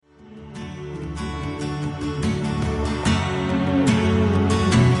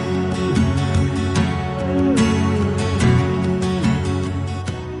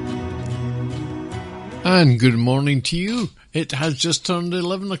And good morning to you. It has just turned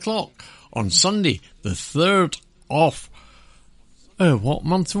 11 o'clock on Sunday, the 3rd of... what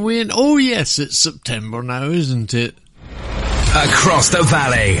month are we in? Oh yes, it's September now, isn't it? Across the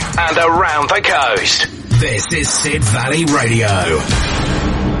valley and around the coast, this is Sid Valley Radio.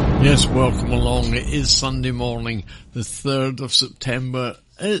 Yes, welcome along. It is Sunday morning, the 3rd of September.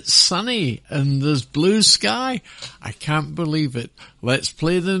 It's sunny and there's blue sky. I can't believe it. Let's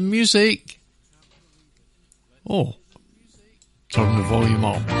play the music. Oh, turn the volume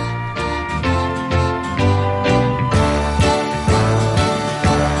up.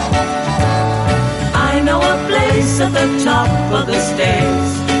 I know a place at the top of the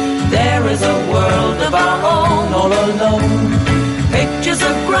stairs. There is a world of our own, all alone. Pictures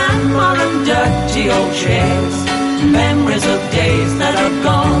of grandma and dirty old chairs. Memories of days that are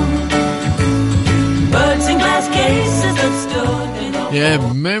gone. Birds in glass cases that stood in a...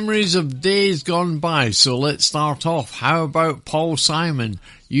 Yeah, memories of days gone by. So let's start off. How about Paul Simon?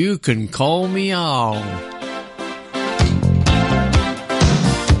 You Can Call Me Al.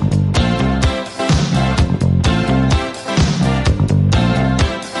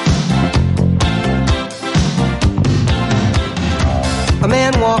 A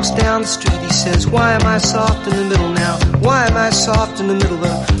man walks down the street, he says, why am I soft in the middle now? Why am I soft in the middle?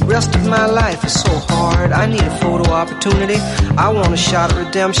 The rest of my life is so hard. I need a photo opportunity. I want a shot at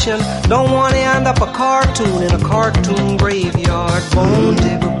redemption. Don't want to end up a cartoon in a cartoon graveyard. Bone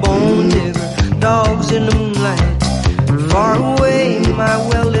digger, dogs in the moonlight. Far away, my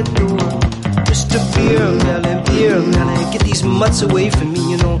well-lit door. Mr. Beer Melly, get these mutts away from me,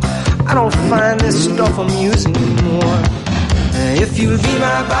 you know. I don't find this stuff amusing anymore. If you'll be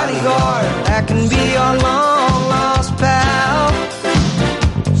my bodyguard, I can be your long-lost pal.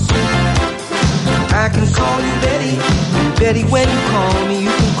 I can call you Betty, and Betty, when you call me, you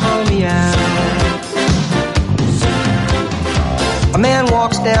can call me out. A man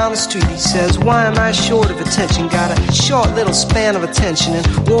walks down the street, he says, why am I short of attention? Got a short little span of attention, and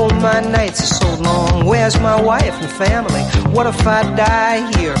whoa, my nights are so long. Where's my wife and family? What if I die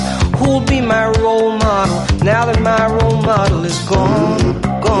here? Who'll be my role model now that my role model is gone?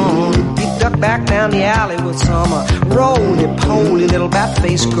 He ducked back down the alley with some roly-poly little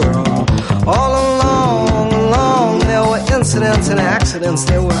bat-faced girl. All along, there were incidents and accidents.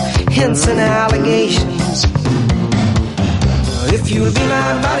 There were hints and allegations. If you'll be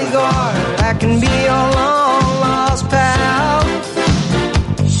my bodyguard, I can be your long-lost pal.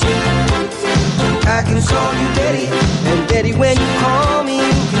 I can call you Betty, and Betty, when you call me,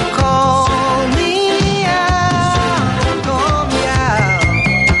 you can call me out, call me out.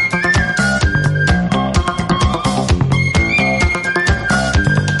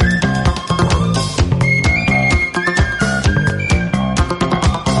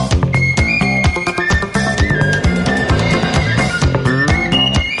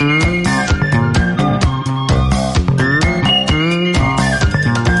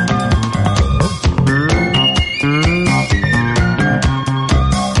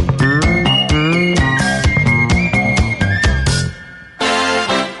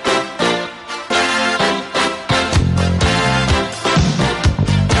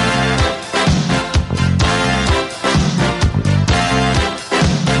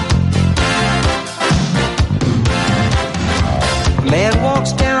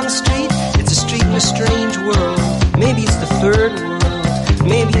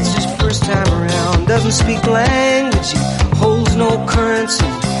 Speak language, he holds no currency.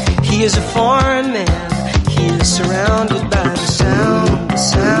 He is a foreign man. He is surrounded by the sound.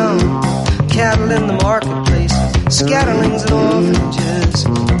 Cattle in the marketplace, scatterlings and orphanages.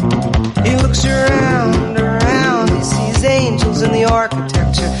 He looks around, he sees angels in the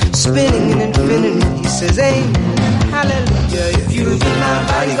architecture, spinning in infinity. He says, amen, hallelujah. If you'll be my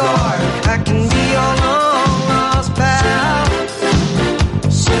bodyguard, I can be your long-lost pal.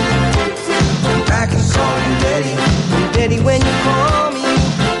 I can call you Betty, and Betty, when you call me,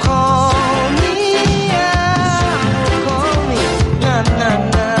 you call me out, call me, na na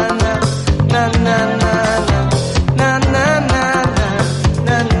na na, na na na na, na na na na,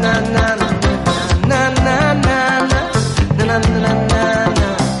 na na na na, na na na na, na na na na,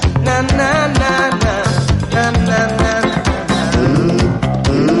 na na na na, na na na.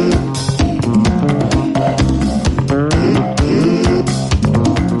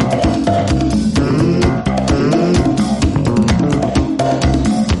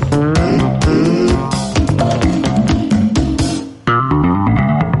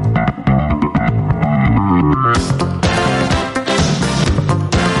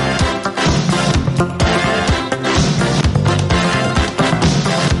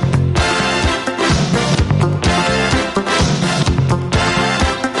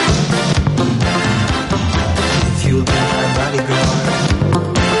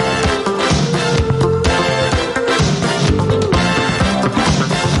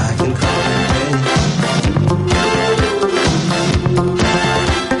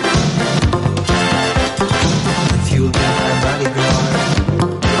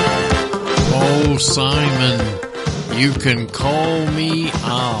 You Can Call Me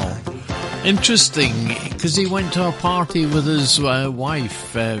Al. Interesting, because he went to a party with his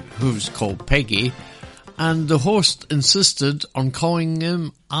wife, who's called Peggy, and the host insisted on calling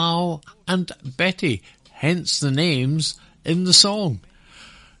him Al and Betty, hence the names in the song.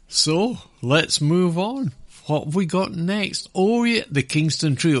 So, let's move on. What have we got next? Oh yeah, the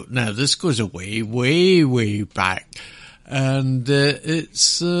Kingston Trio. Now, this goes way, way, way back. And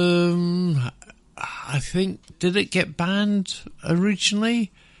it's, I think, did it get banned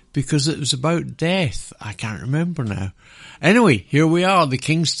originally? Because it was about death. I can't remember now. Anyway, here we are, the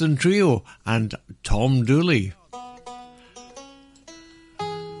Kingston Trio and Tom Dooley.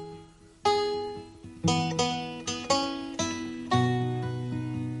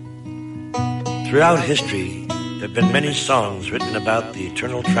 Throughout history, there have been many songs written about the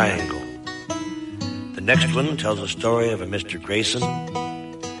Eternal Triangle. The next one tells a story of a Mr. Grayson,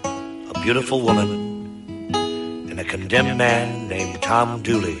 a beautiful woman, and a condemned man named Tom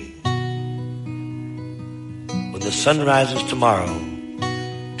Dooley. When the sun rises tomorrow,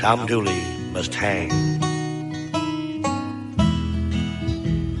 Tom Dooley must hang.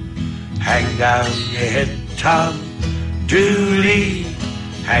 Hang down your head, Tom Dooley.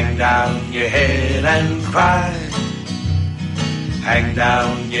 Hang down your head and cry. Hang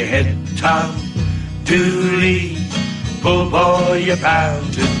down your head, Tom Dooley. Poor boy, you're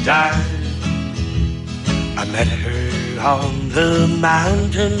bound to die. I met her on the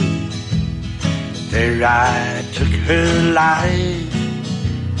mountain. There I took her life.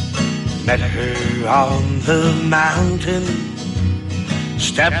 Met her on the mountain.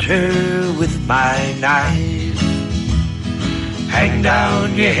 Stabbed her with my knife. Hang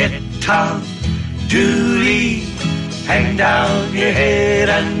down your head, Tom Dooley. Hang down your head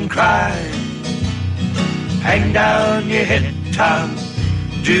and cry. Hang down your head, Tom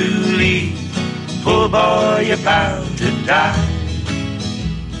Dooley. Poor boy, you're bound to die.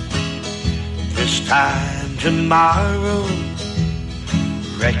 This time tomorrow,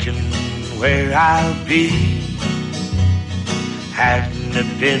 reckon where I'll be. Hadn't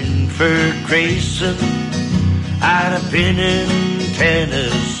it been for Grayson, I'd have been in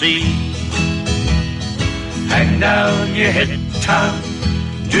Tennessee. Hang down your head, Tom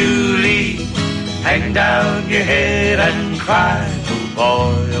Dooley. Hang down your head and cry. Oh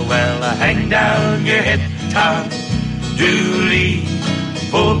boy, well, hang down your head, Tom Dooley.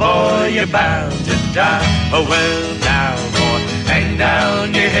 Oh boy, you're bound to die. Oh well, now boy, hang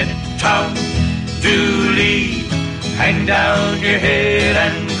down your head, Tom Dooley. Hang down your head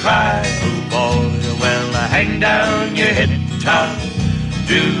and cry. Oh boy, well, hang down your head, Tom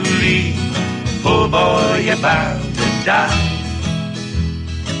Dooley. Oh boy, you're bound to die.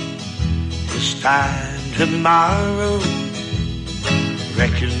 This time tomorrow,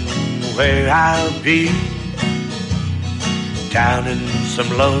 reckon where I'll be. Down in some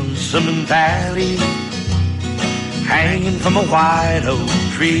lonesome valley, hanging from a white oak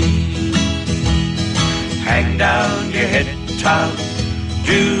tree. Hang down your head, Tom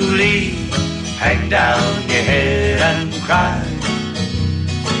Dooley. Hang down your head and cry.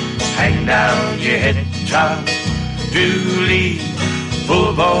 Hang down your head, Tom Dooley.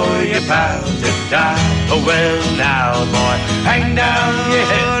 Poor boy, you're bound to die. Oh well, now boy, hang down your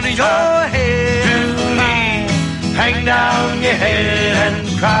head, Tom Dooley. Hang down your head and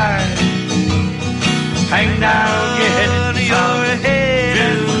cry. Hang down your head, Tom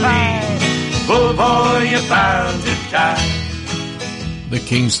Dooley. Oh boy, you're bound to die. The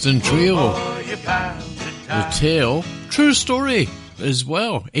Kingston Trio. The Tale, true story as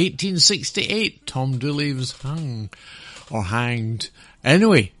well. 1868, Tom Dooley was hung or hanged.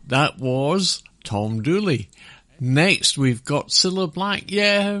 Anyway, that was Tom Dooley. Next, we've got Cilla Black.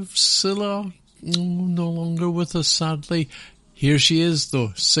 Yeah, Cilla, no longer with us, sadly. Here she is,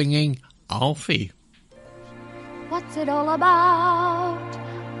 though, singing Alfie. What's it all about,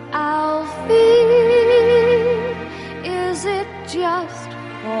 Alfie? Is it just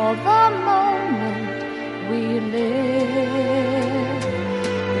for the moment we live?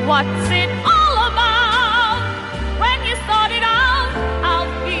 What's it all about when you started out,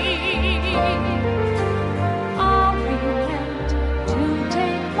 Alfie? Are we meant to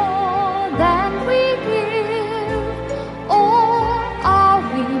take more than we give? Or are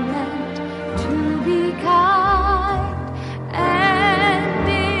we meant to be kind? And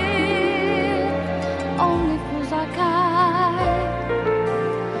if only fools are kind,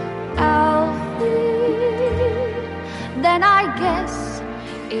 Alfie, then I guess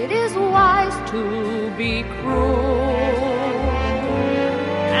it is wise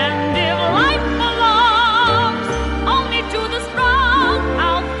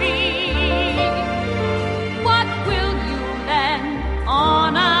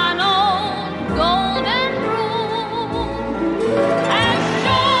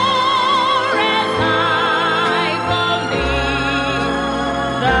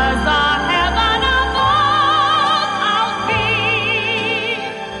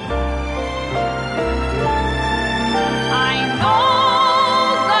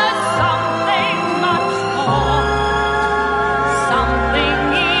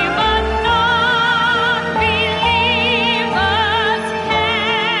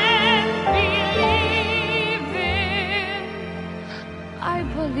I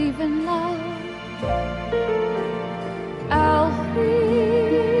believe in love. Alfie,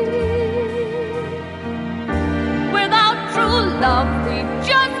 without true love we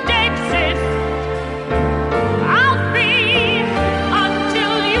just exist. Alfie,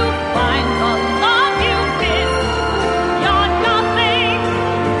 until you find the love you miss, you're nothing.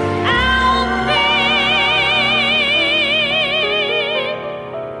 Alfie,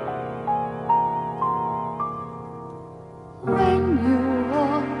 when you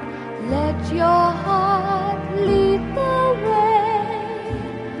walk, let your heart lead the way,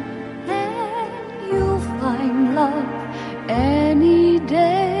 and you'll find love any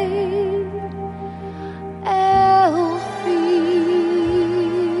day. Alfie,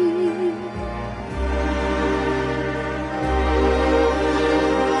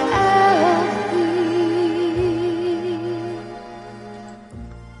 Alfie.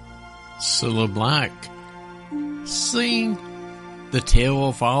 Cilla Black sing The Tale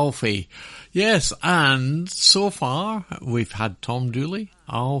of Alfie. Yes, and so far we've had Tom Dooley,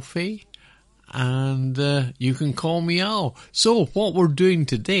 Alfie, and You Can Call Me Al. So what we're doing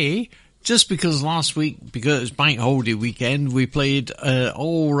today, just because last week, because it's bank holiday weekend, we played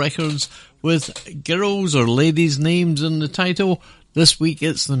all records with girls or ladies' names in the title. This week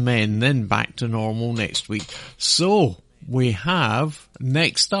it's the men, then back to normal next week. So we have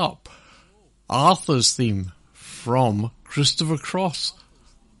next up Arthur's Theme from Christopher Cross.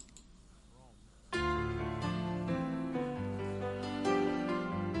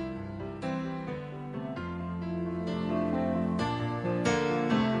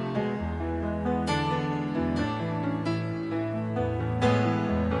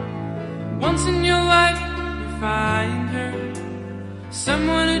 Once in your life, you find her,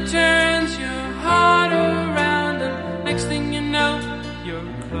 someone who turns your heart around, and next thing you know, you're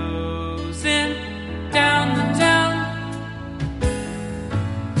closing down the town.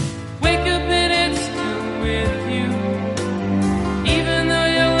 Wake up and it's still with you, even though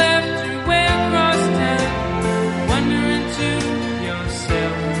you left her way across town. Wondering to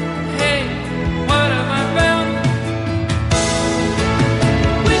yourself, hey, what have I found?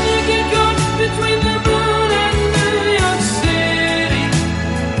 When you get caught between the moon and New York City,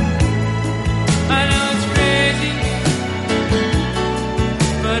 I know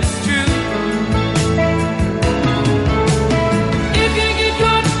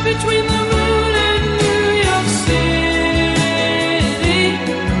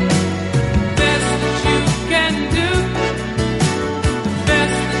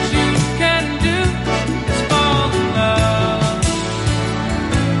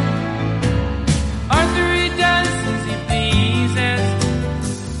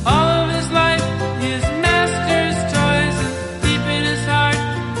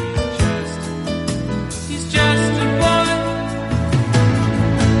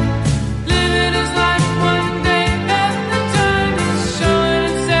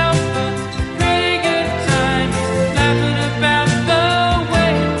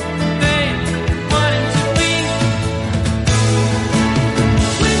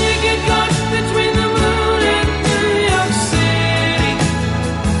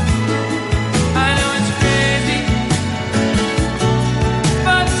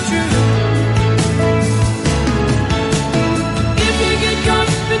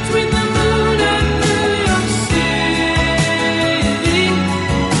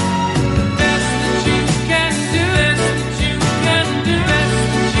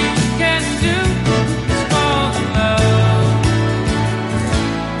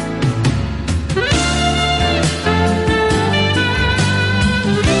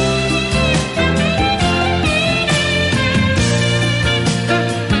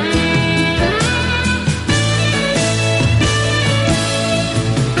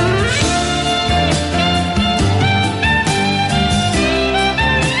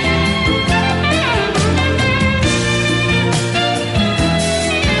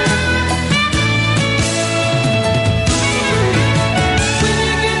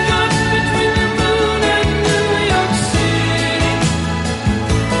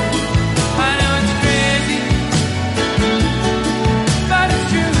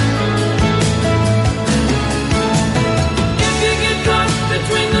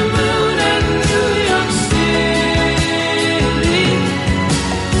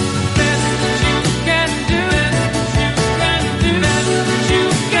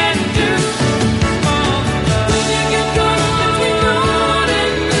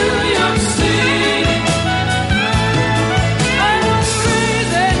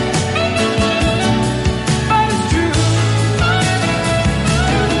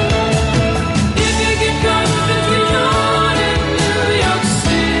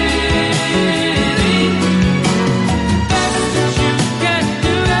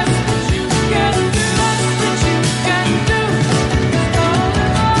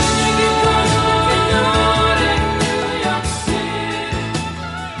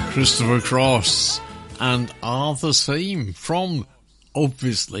Christopher Cross and Arthur theme from,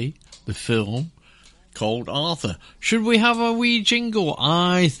 obviously, the film called Arthur. Should we have a wee jingle?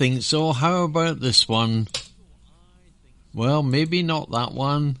 I think so. How about this one? Well, maybe not that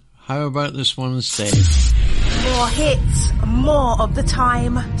one. How about this one instead? More hits, more of the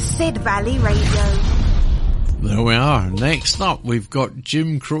time. Sid Valley Radio. There we are. Next up, we've got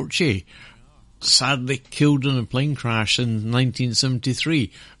Jim Croce, sadly killed in a plane crash in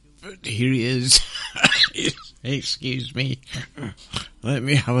 1973. But here he is. Excuse me. Let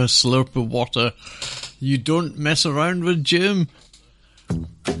me have a slurp of water. You don't mess around with Jim.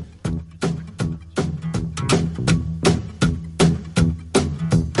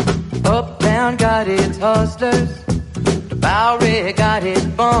 Uptown got its hustlers, the Bowery got its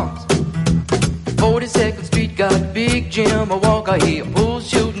bums, 42nd Street got Big Jim, a Walker, he a bull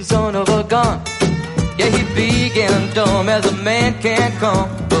shooting son of a gun. Yeah, he big and dumb as a man can come,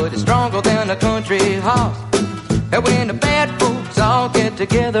 but he's stronger than a country horse. And when the bad folks all get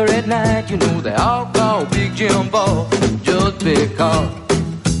together at night, you know they all call Big Jim Boss just because.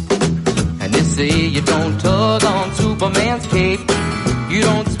 And they say you don't tug on Superman's cape, you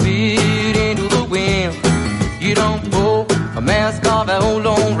don't spit into the wind, you don't pull a mask off that old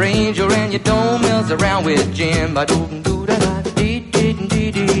Lone Ranger, and you don't mess around with Jim.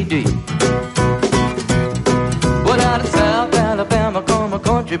 Ba-doo-doo-da-da-dee-dee-dee-dee-dee. Well, out of South Alabama come a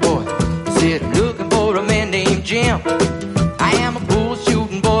country boy, he said, I'm looking for a man named Jim. I am a bull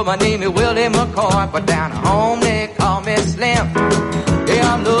shooting boy, my name is Willie McCoy, but down at home they call me Slim.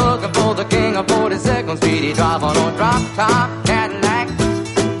 Yeah, I'm looking for the king of 42nd Street, he driving on drop-top Cadillac.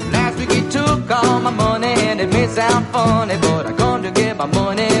 Last week he took all my money, and it may sound funny, but I come to get my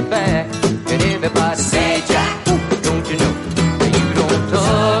money back. And everybody say, Jack, don't you know that you don't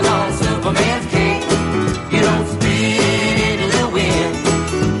tug on Superman's cape, you don't spit into the wind,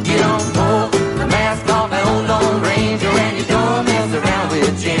 you don't pull the mask off that old Lone Ranger, and you don't mess around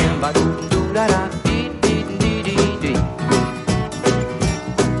with Jim. Ba-doo-doo-da-da-dee-dee-dee-dee.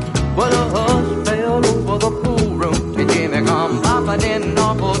 Well, a hush fell over the pool room, and Jimmy come popping in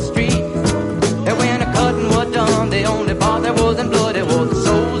off the street. And when the cutting was done, the only part that wasn't bloody was the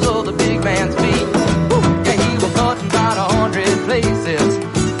soles of the big man's feet. Yeah, he was cutting about 100 places,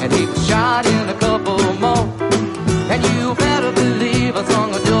 and he was shot in a couple more. And you better believe I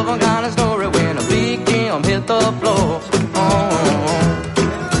sung a different kind of story when a Big Jim hit the floor.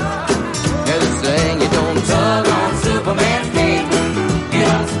 Yeah, they saying you don't tug on Superman's cape, you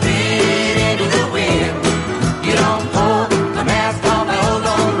don't spit into the wind, you don't pull the mask off the old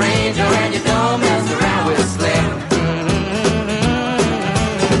Lone Ranger, and you don't mess around with Slim.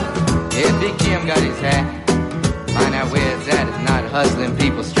 Yeah, Big Jim got his hat. Find out where it's at. It's not hustling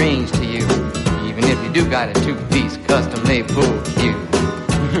people strange to you, even if you do got a two-piece custom-made bull for you.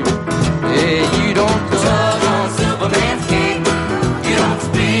 Yeah, you don't tug on Superman's cape, you don't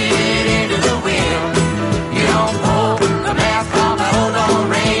spit into the wind, you don't pull the mask off the old Lone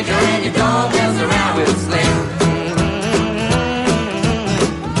Ranger, and you don't mess around with Slim.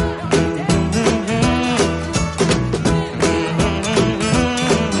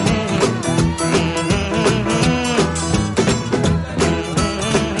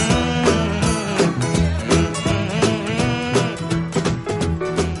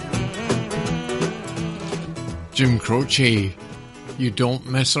 Jim Croce, you don't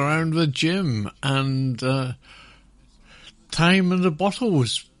mess around with Jim. And Time in the Bottle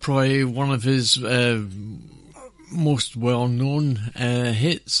was probably one of his most well-known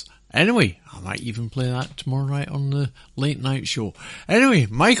hits. Anyway, I might even play that tomorrow night on the late night show. Anyway,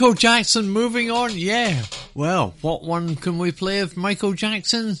 Michael Jackson, moving on. Yeah, well, what one can we play of Michael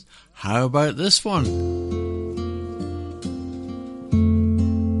Jackson's? How about this one?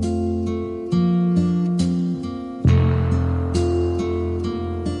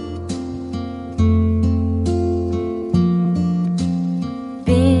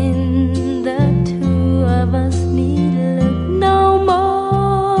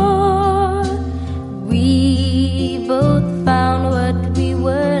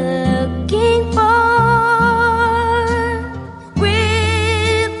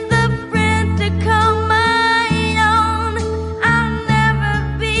 With a friend to come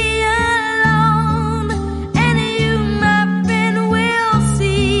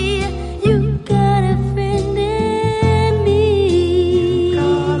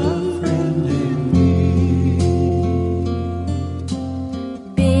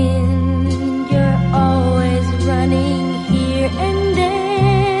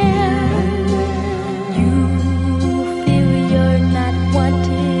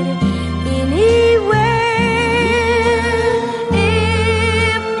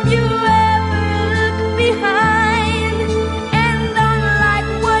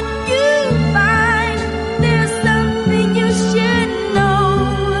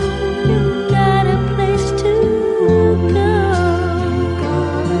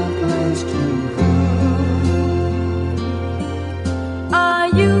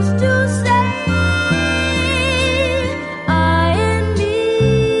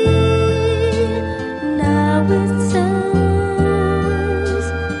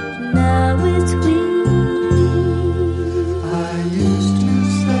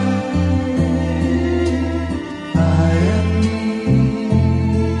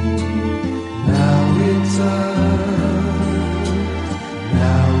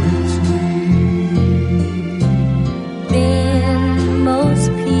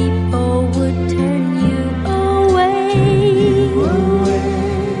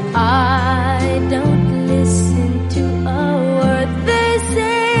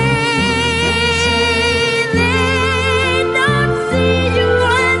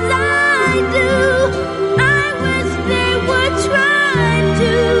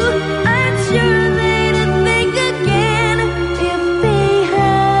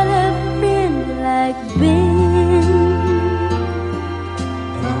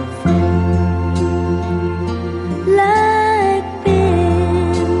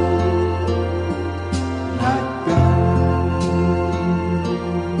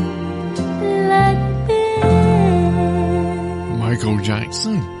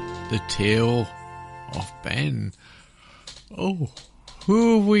Jackson, The Tale of Ben. Oh,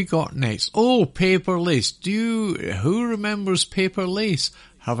 who have we got next? Oh, Paper Lace. Who remembers Paper Lace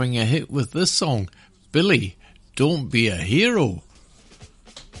having a hit with this song? Billy, Don't Be a Hero.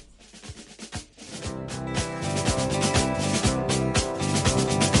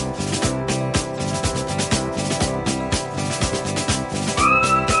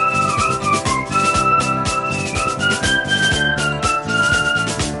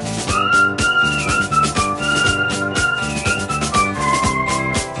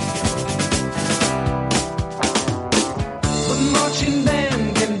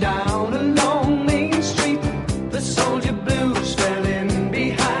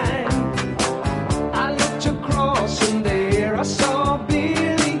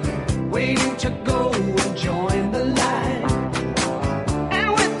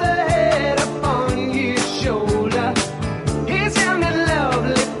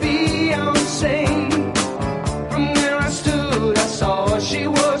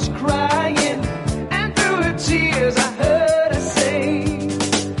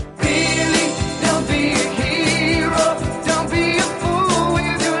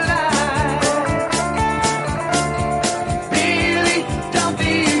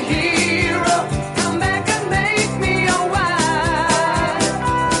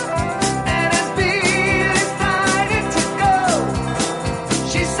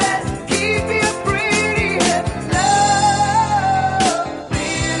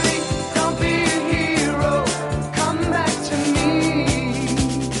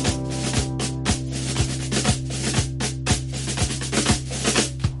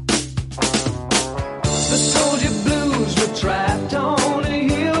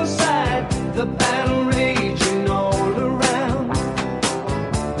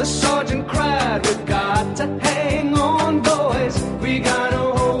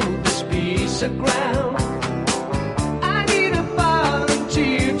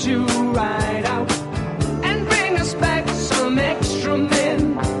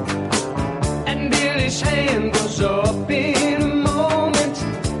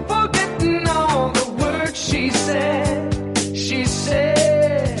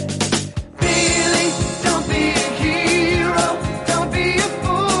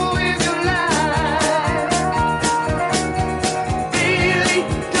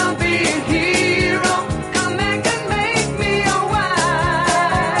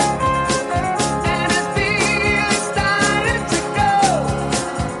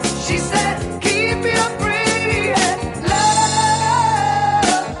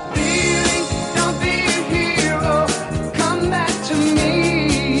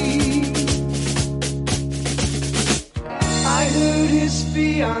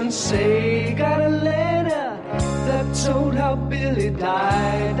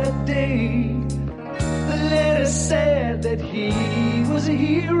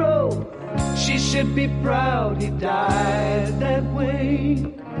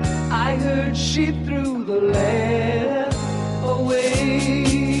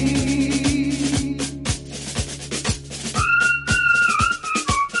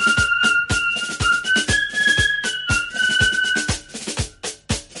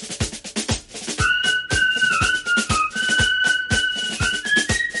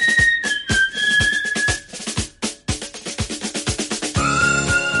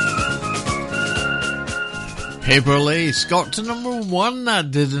 Paper Lace got to number 1,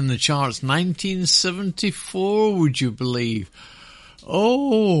 that did, in the charts, 1974, would you believe?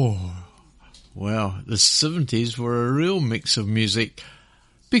 Oh, well, the 70s were a real mix of music,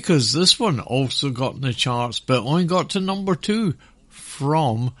 because this one also got in the charts, but only got to number 2,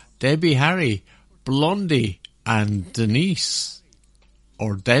 from Debbie Harry, Blondie and Denise,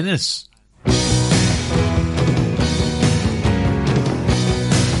 or Dennis.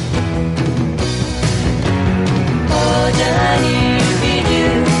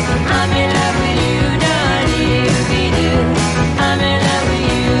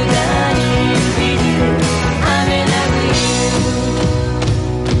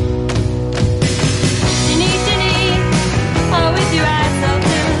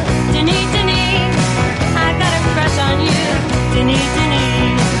 Denise, I got a crush on you. Denise,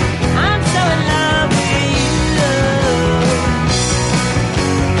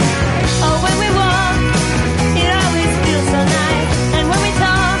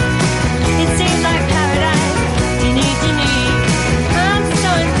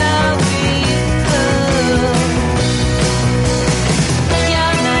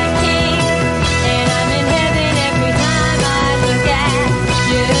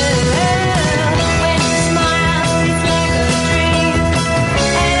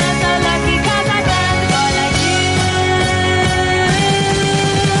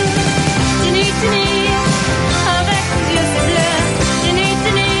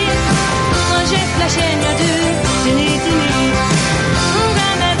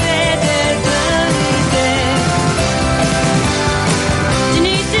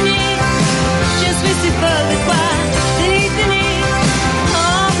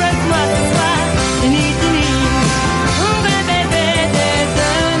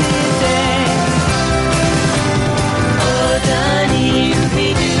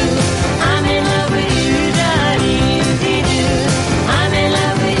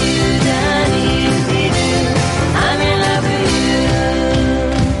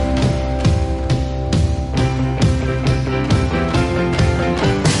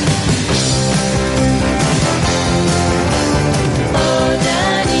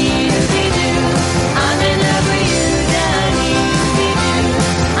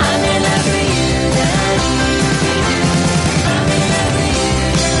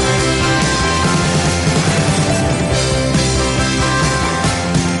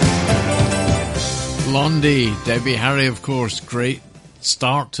 Blondie, Debbie Harry, of course, great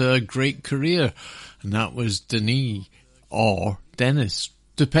start to a great career. And that was Denis, or Dennis,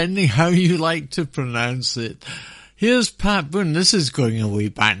 depending how you like to pronounce it. Here's Pat Boone. This is going a way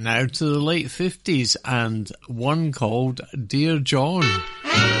back now to the late 50s, and one called Dear John.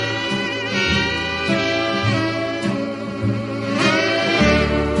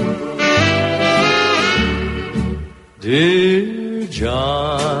 Dear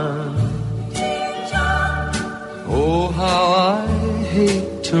John, oh how I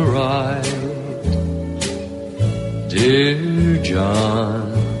hate to ride. Dear John,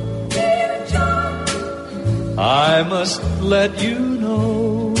 I must let you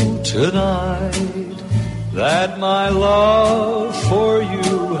know tonight that my love for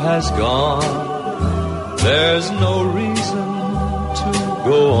you has gone. There's no reason to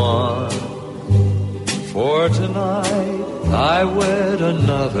go on, for tonight I wed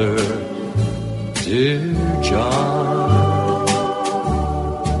another, dear John.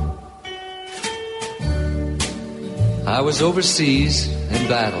 I was overseas in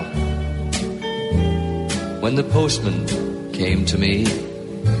battle when the postman came to me,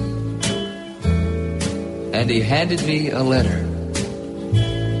 and he handed me a letter.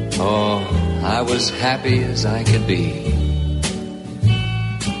 Oh, I was happy as I could be.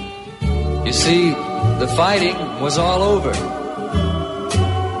 You see, the fighting was all over,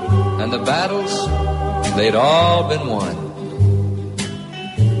 and the battles, they'd all been won.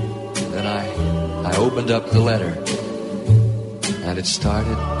 Then I opened up the letter, and it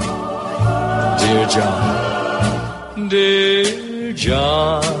started, Dear John, Dear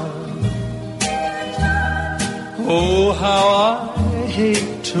John, oh how I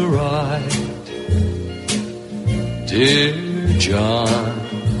hate to write. Dear John,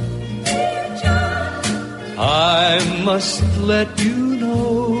 I must let you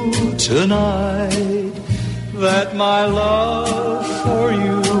know tonight that my love for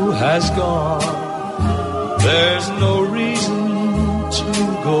you has gone. There's no reason to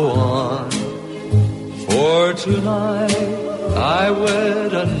go on, for tonight I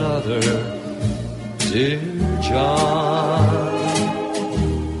wed another, dear John.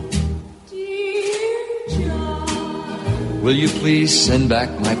 Dear John, will you please send back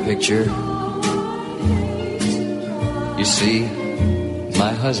my picture? You see,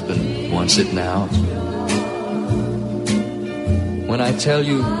 my husband wants it now. When I tell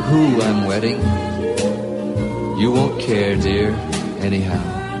you who I'm wedding, you won't care, dear, anyhow.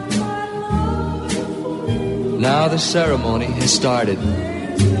 Now the ceremony has started,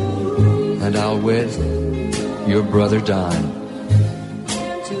 and I'll wed your brother Don.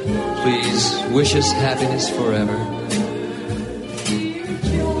 Please wish us happiness forever,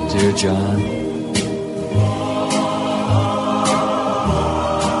 dear John.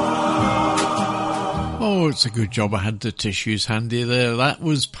 Oh, it's a good job I had the tissues handy there. That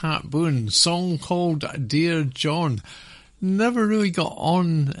was Pat Boone, song called Dear John. Never really got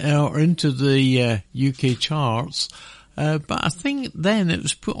on or into the UK charts, but I think then it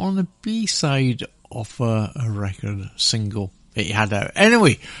was put on the B-side of a record single that he had out.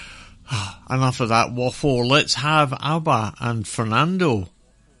 Anyway, enough of that waffle. Let's have ABBA and Fernando.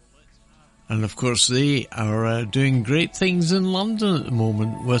 And of course they are doing great things in London at the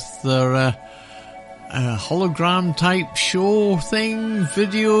moment with their hologram type show thing,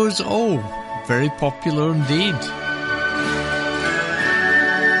 videos. Oh, very popular indeed.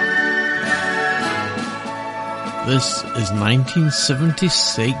 This is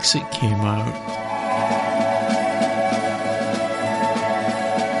 1976 it came out.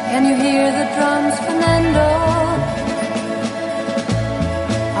 Can you hear the drums, Fernando?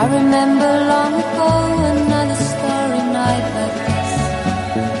 I remember long ago another starry night like this.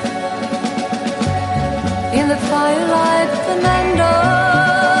 In the firelight, Fernando,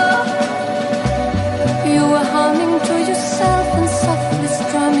 you were humming to yourself and softly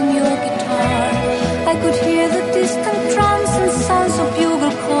strumming your guitar. I could hear the distant drums and sounds of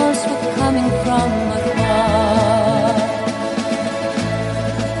bugle calls were coming from afar.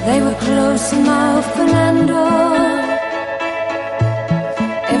 They were close now, Fernando.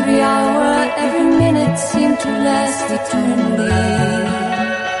 Every hour, every minute seemed to last eternally.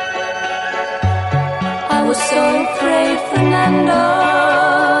 I was so afraid, Fernando.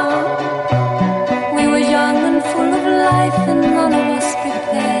 We were young and full of life, and none of us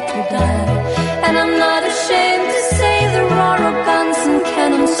prepared to die. And I'm not ashamed to say the roar of guns and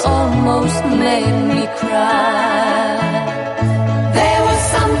cannons almost made me cry. There was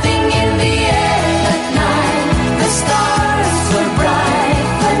something in the air that night. The stars were bright,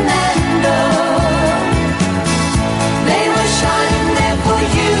 Fernando. They were shining there for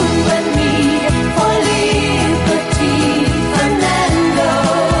you and me, for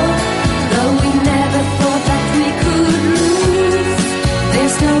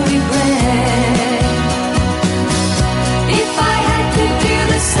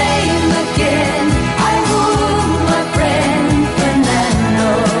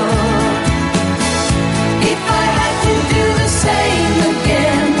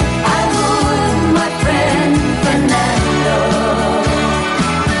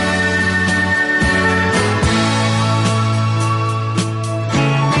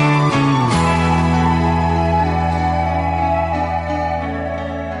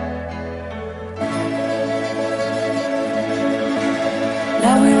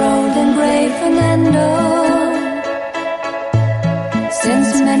brave Fernando. Since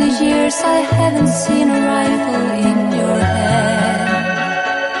many years I haven't seen a rifle in your hand.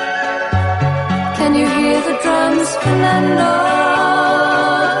 Can you hear the drums, Fernando?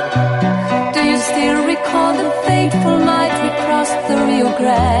 Do you still recall the fateful night we crossed the Rio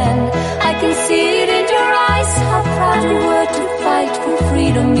Grande? I can see it in your eyes, how proud you were to fight for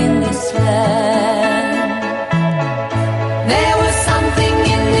freedom in this land. There was something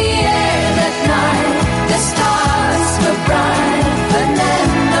in the air that night, the stars were bright,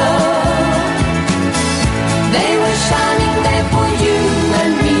 Fernando. They were shining there for you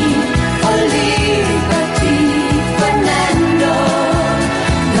and me, for liberty, Fernando.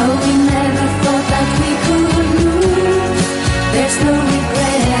 No, we never thought that we could lose, there's no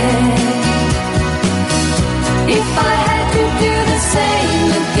regret. If I had to do the same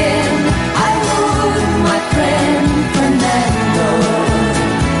again, I would, my friend Fernando.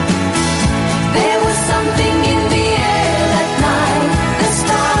 There was something in the air that night, the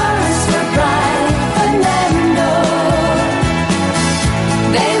stars were bright, Fernando.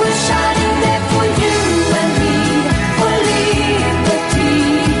 They were shining there for you and me, for liberty,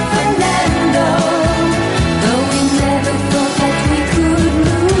 Fernando. Though we never thought that we could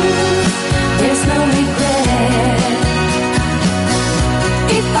lose, there's no regret.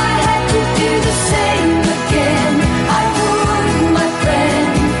 If I had to do the same again, I would, my friend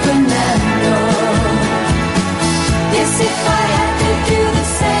Fernando. Yes, if I had to do the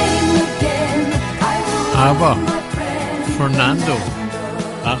same again, I would, ABBA, my friend Fernando.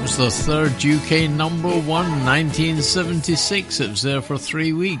 That was the third UK number one, 1976. It was there for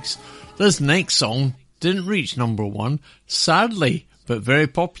 3 weeks. This next song didn't reach number one, sadly, but very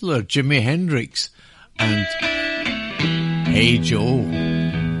popular. Jimi Hendrix and Hey Joe.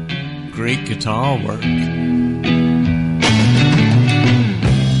 Great guitar work.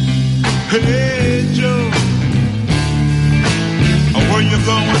 Hey Joe, where you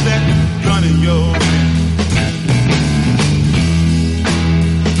going with that gun in your hand?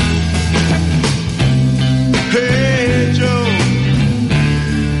 Hey Joe,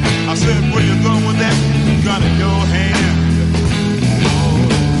 I said, where you going with that gun in your hand?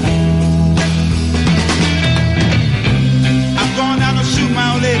 I'm going down to shoot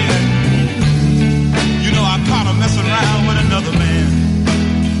my old lady. You know I caught her messing around with another man.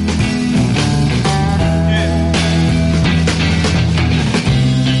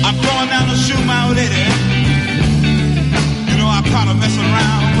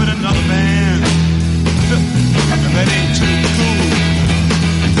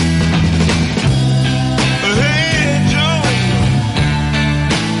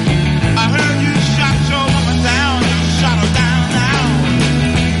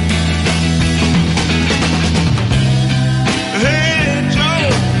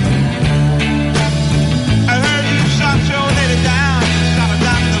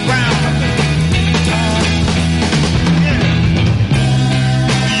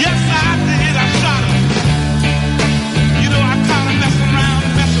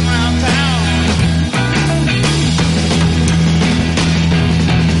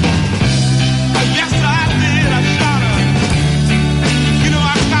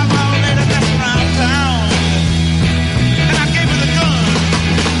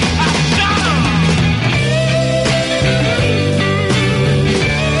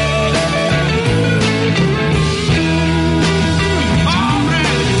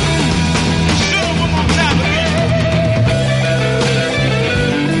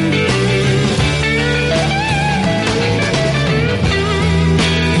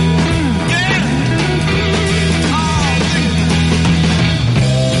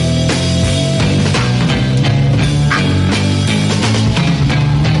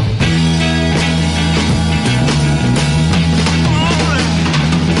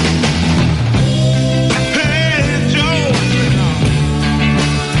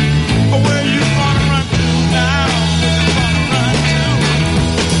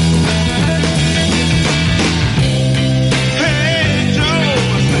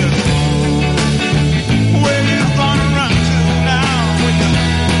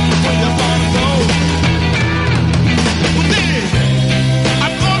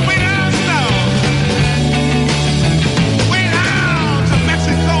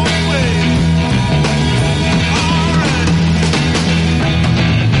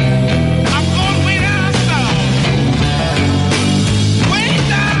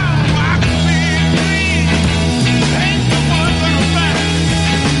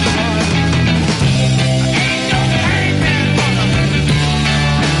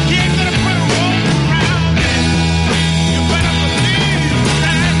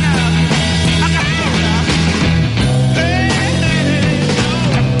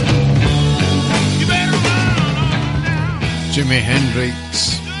 Jimi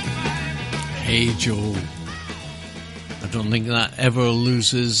Hendrix, Hey Joe. I don't think that ever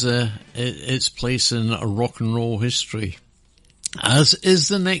loses its place in rock and roll history. As is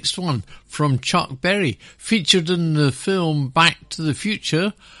the next one from Chuck Berry, featured in the film Back to the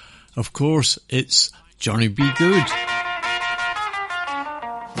Future. Of course, it's Johnny B. Good.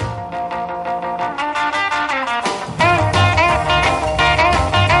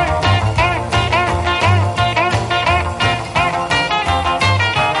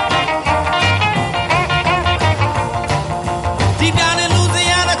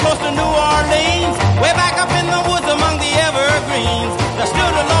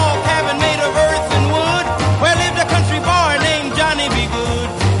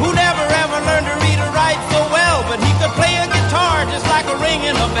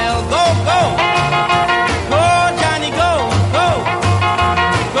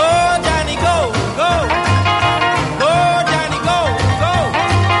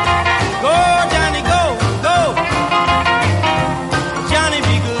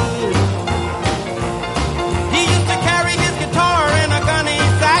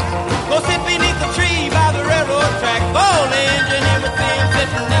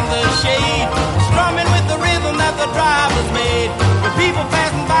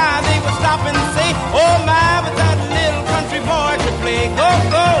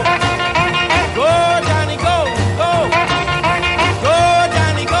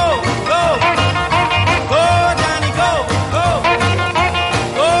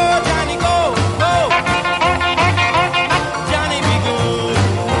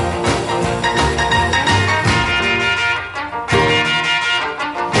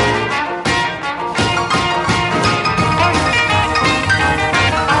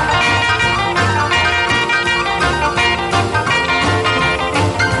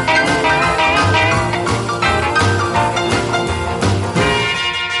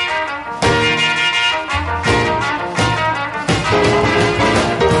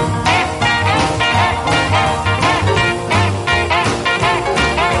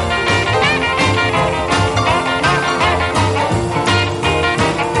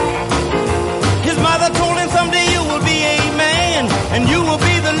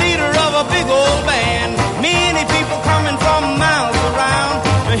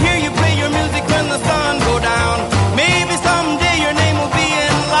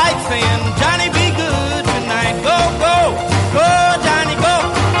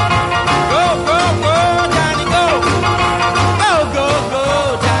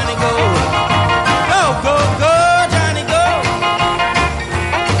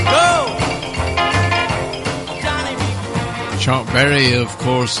 Berry, of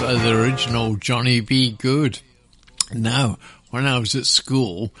course, the original Johnny B. Good. Now, when I was at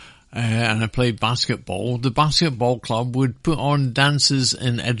school and I played basketball, the basketball club would put on dances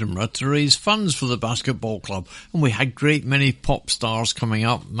in Edinburgh to raise funds for the basketball club. And we had great many pop stars coming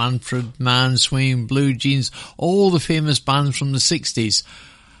up, Manfred Mann, Swain, Blue Jeans, all the famous bands from the 60s.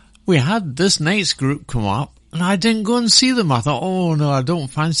 We had this next group come up and I didn't go and see them. I thought, oh no, I don't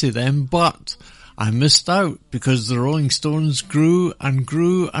fancy them, but I missed out because the Rolling Stones grew and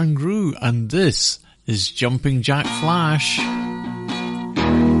grew and grew, and this is Jumping Jack Flash.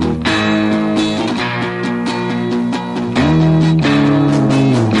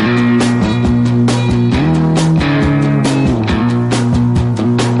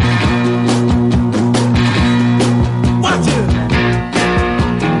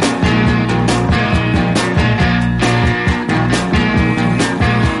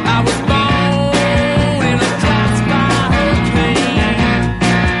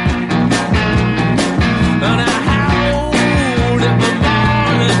 But I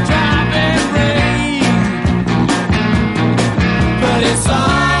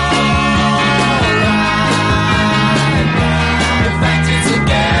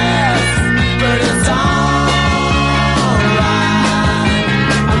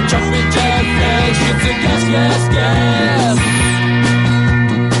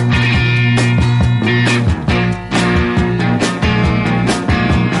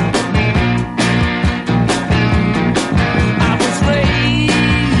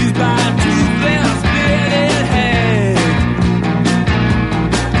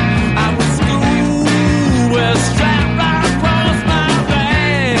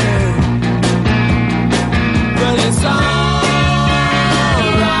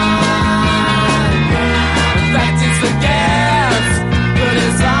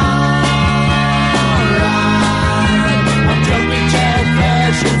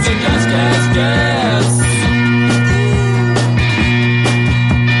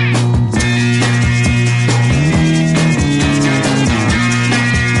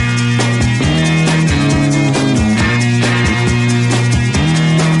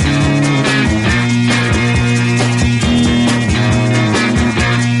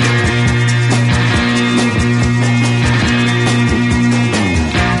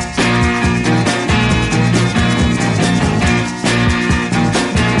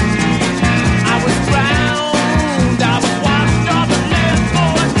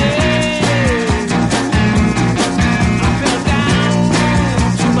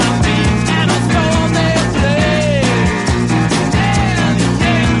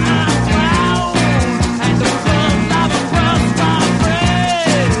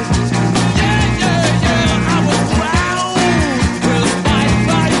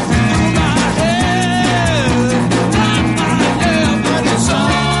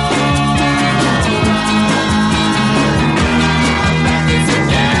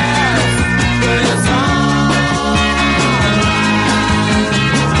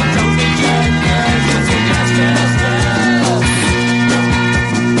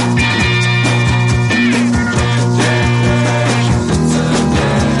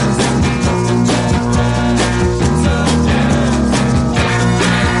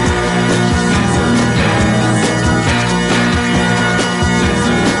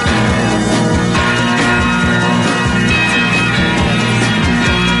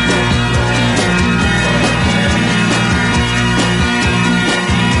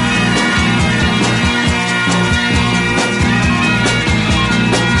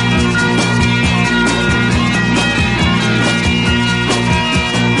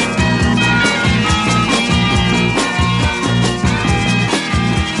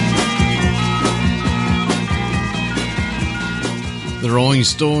Rolling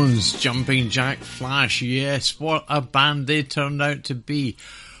Stones, Jumping Jack Flash. Yes, what a band they turned out to be.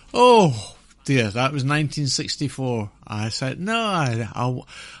 Oh dear, that was 1964. I said, no,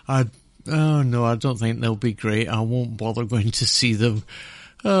 I don't think they'll be great. I won't bother going to see them.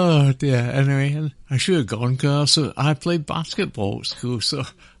 Oh dear. Anyway, I should have gone because I played basketball at school, so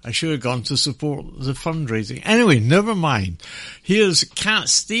I should have gone to support the fundraising. Anyway, never mind. Here's Cat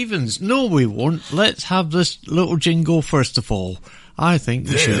Stevens. No, we won't. Let's have this little jingle first of all. I think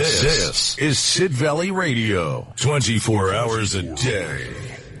we should. This is Sid Valley Radio, 24 hours a day.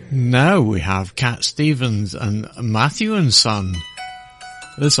 Now we have Cat Stevens and Matthew and Son.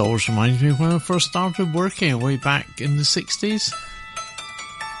 This always reminds me of when I first started working way back in the 60s.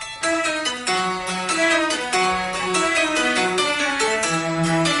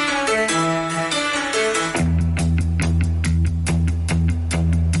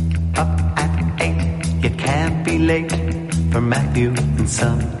 Late for Matthew and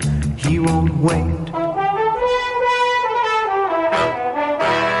Son, he won't wait.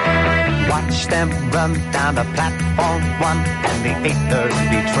 Watch them run down the platform 1 and the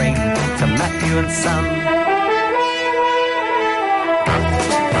 8:30 train to Matthew and Son.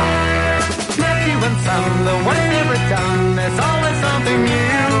 Matthew and Son, the work's never done, there's always something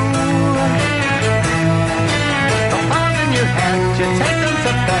new. The balls in your head, you take them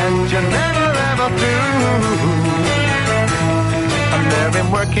to bed, you're never ever through. They've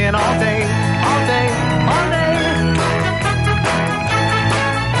been working all day, all day, all day.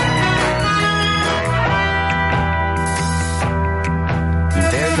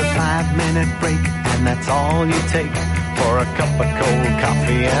 There's a 5-minute break, and that's all you take for a cup of cold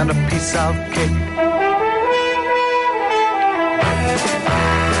coffee and a piece of cake.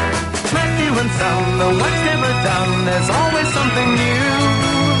 Matthew and Son, the work's never done, there's always something new.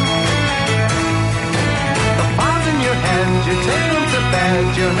 The balls in your head, you take them to bed,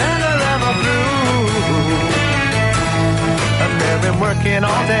 you're never ever through. And they've been working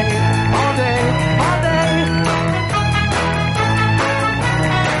all day, all day, all day.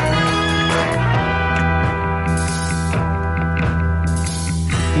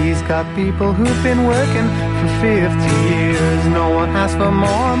 He's got people who've been working for 50 years. No one asks for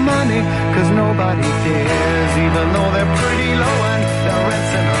more money, cause nobody cares, even though they're pretty low and their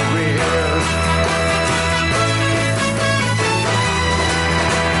rent's in arrears.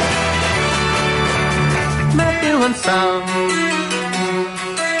 Matthew and Son,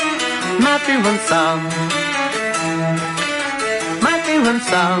 Matthew and Son, Matthew and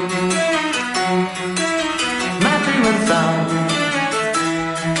Son, Matthew and Son.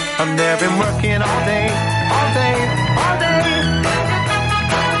 And they've been working all day, all day, all day.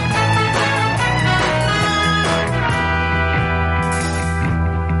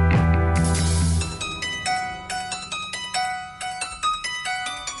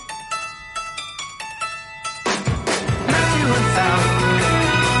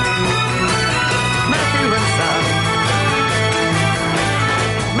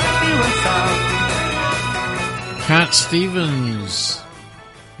 Cat Stevens,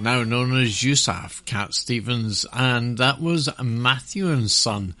 now known as Yusuf, Cat Stevens, and that was Matthew and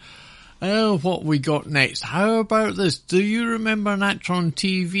Son. What we got next? How about this? Do you remember an actor on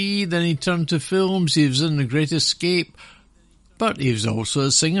TV? Then he turned to films. He was in The Great Escape, but he was also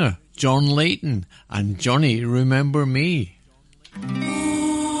a singer. John Layton and Johnny Remember Me.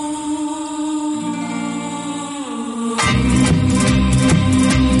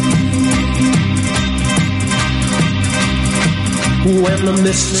 When the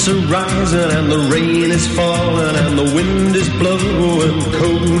mists are rising and the rain is falling and the wind is blowing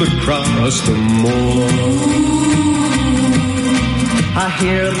cold across the moor, I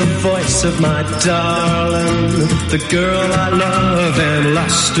hear the voice of my darling, the girl I love and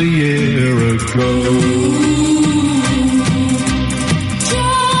lost a year ago.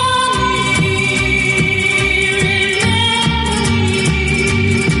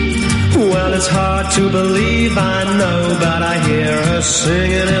 Well, it's hard to believe, I know, but I hear her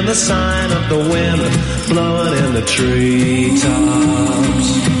singing in the sign of the wind, blowing in the treetops,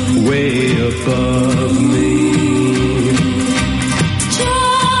 way above me.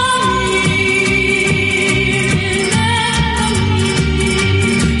 Johnny,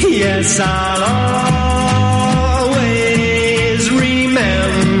 yes, I'll always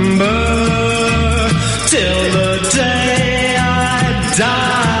remember till the day I die.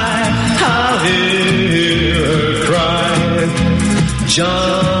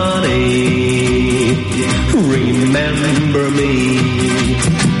 Johnny, remember me.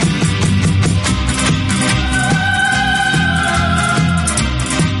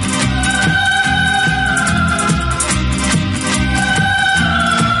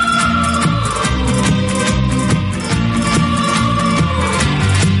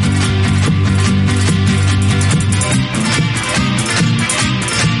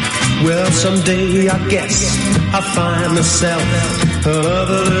 someday I guess I'll find myself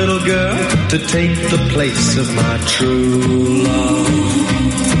another little girl to take the place of my true love.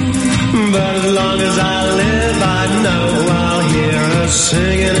 But as long as I live, I know I'll hear her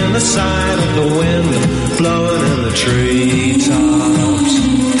singing in the sign of the wind, blowing in the treetops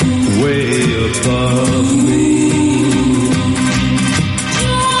way above me.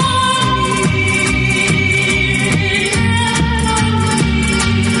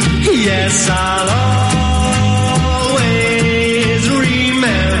 Yes, I'll always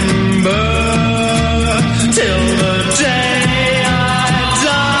remember till the day I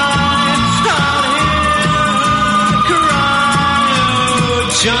die. I'll hear her cry, oh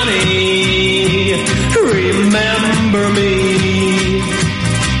Johnny, remember me.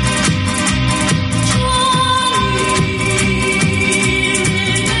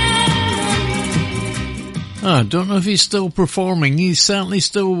 I don't know if he's still performing. He's certainly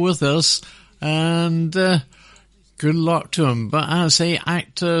still with us, and good luck to him. But I say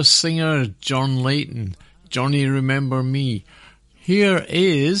actor, singer John Layton, Johnny Remember Me. Here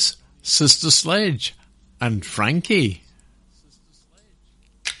is Sister Sledge and Frankie.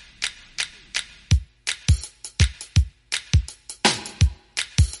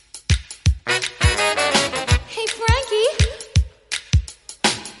 Hey, Frankie.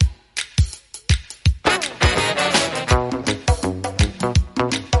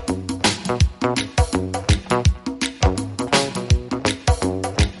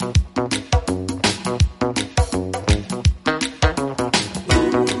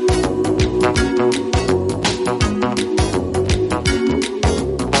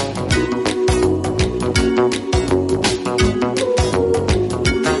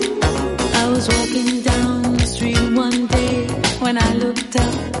 I was walking down the street one day. When I looked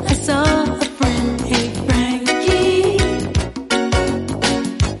up, I saw a friend. Hey, Frankie,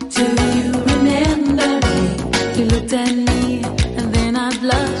 do you remember me? You looked at me and then I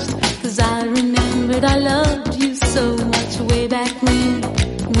blushed, 'cause I remembered I loved you so much way back when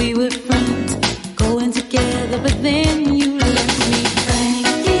we were friends, going together, but then you left me.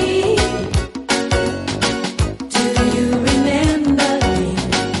 Frankie, do you remember me?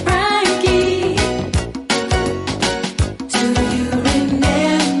 Frankie, do you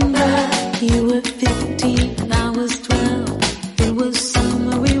remember? You were 15 and I was 12. It was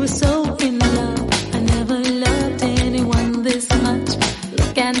summer, we were so in love. I never loved anyone this much.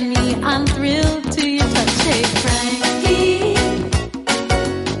 Look at me, I'm thrilled to your touch. Hey, Frankie,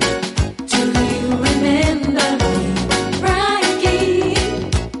 do you remember me? Frankie,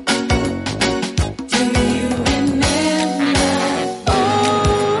 do you remember?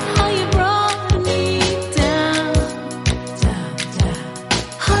 Oh, how you brought me down, down, down.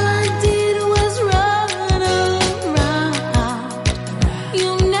 All I did was run around.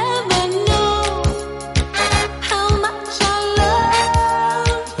 You'll never know how much I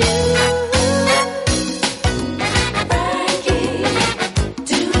love you.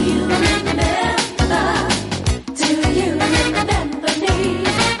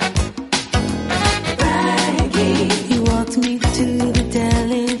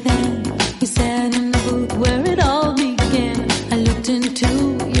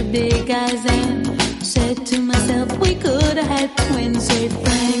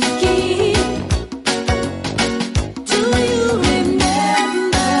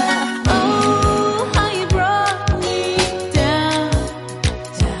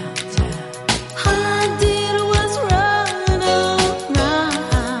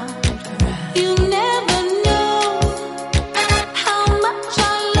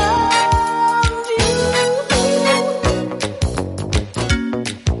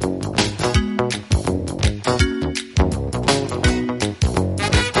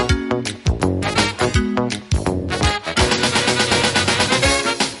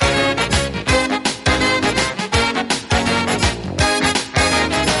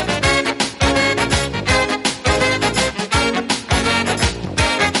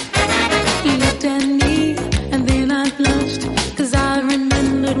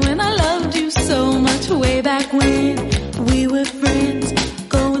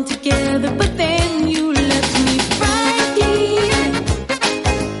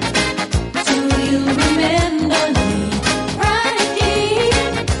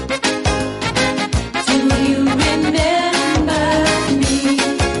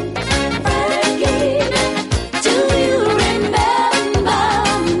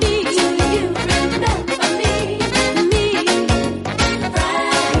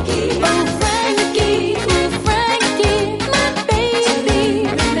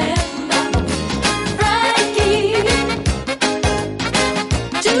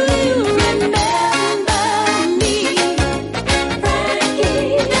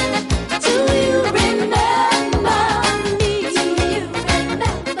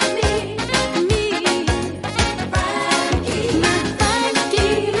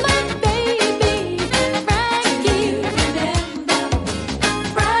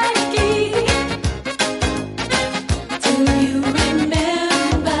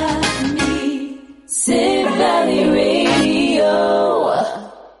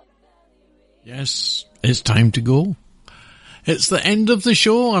 it's time to go. It's the end of the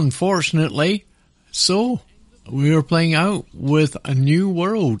show, unfortunately. So, we are playing out with A New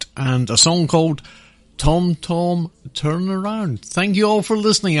World and a song called Tom Tom Turn Around. Thank you all for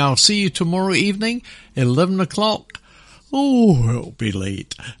listening. I'll see you tomorrow evening, 11 o'clock. Oh, it'll be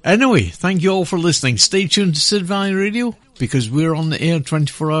late. Anyway, thank you all for listening. Stay tuned to Sid Valley Radio, because we're on the air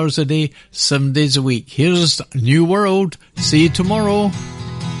 24 hours a day, 7 days a week. Here's A New World. See you tomorrow.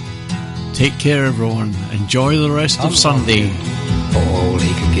 Take care, everyone. Enjoy the rest of Sunday. For all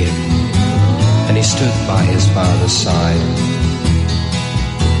he could give, and he stood by his father's side.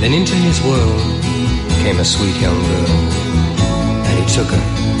 Then into his world came a sweet young girl, and he took her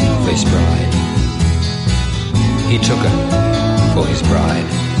for his bride. He took her for his bride.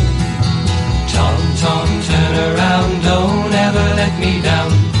 Tom, Tom, turn around, don't ever let me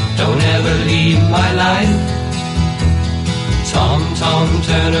down, don't ever leave my life. Tom, Tom,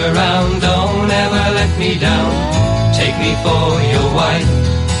 turn around, don't ever let me down, take me for your wife.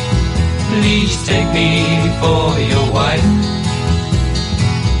 Please take me for your wife.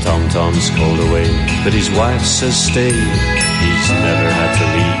 Tom Tom's called away, but his wife says stay. He's never had to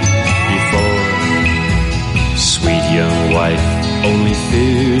leave before. Sweet young wife only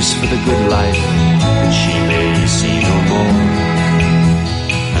fears for the good life that she may see no more.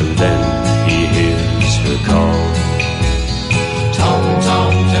 And then he hears her call. Tom,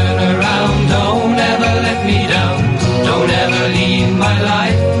 Tom, turn around, don't ever let me down, don't ever leave my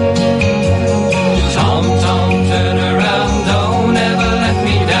life. Tom, Tom, turn around, don't ever let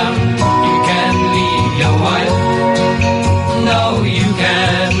me down, you can't leave your wife. No, you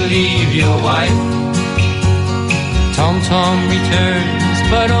can't leave your wife. Tom Tom returns,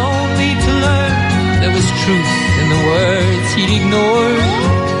 but only to learn there was truth in the words he'd ignored.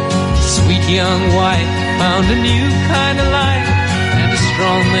 Sweet young wife found a new kind of life, and a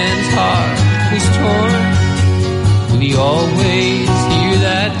strong man's heart was torn. Will he always hear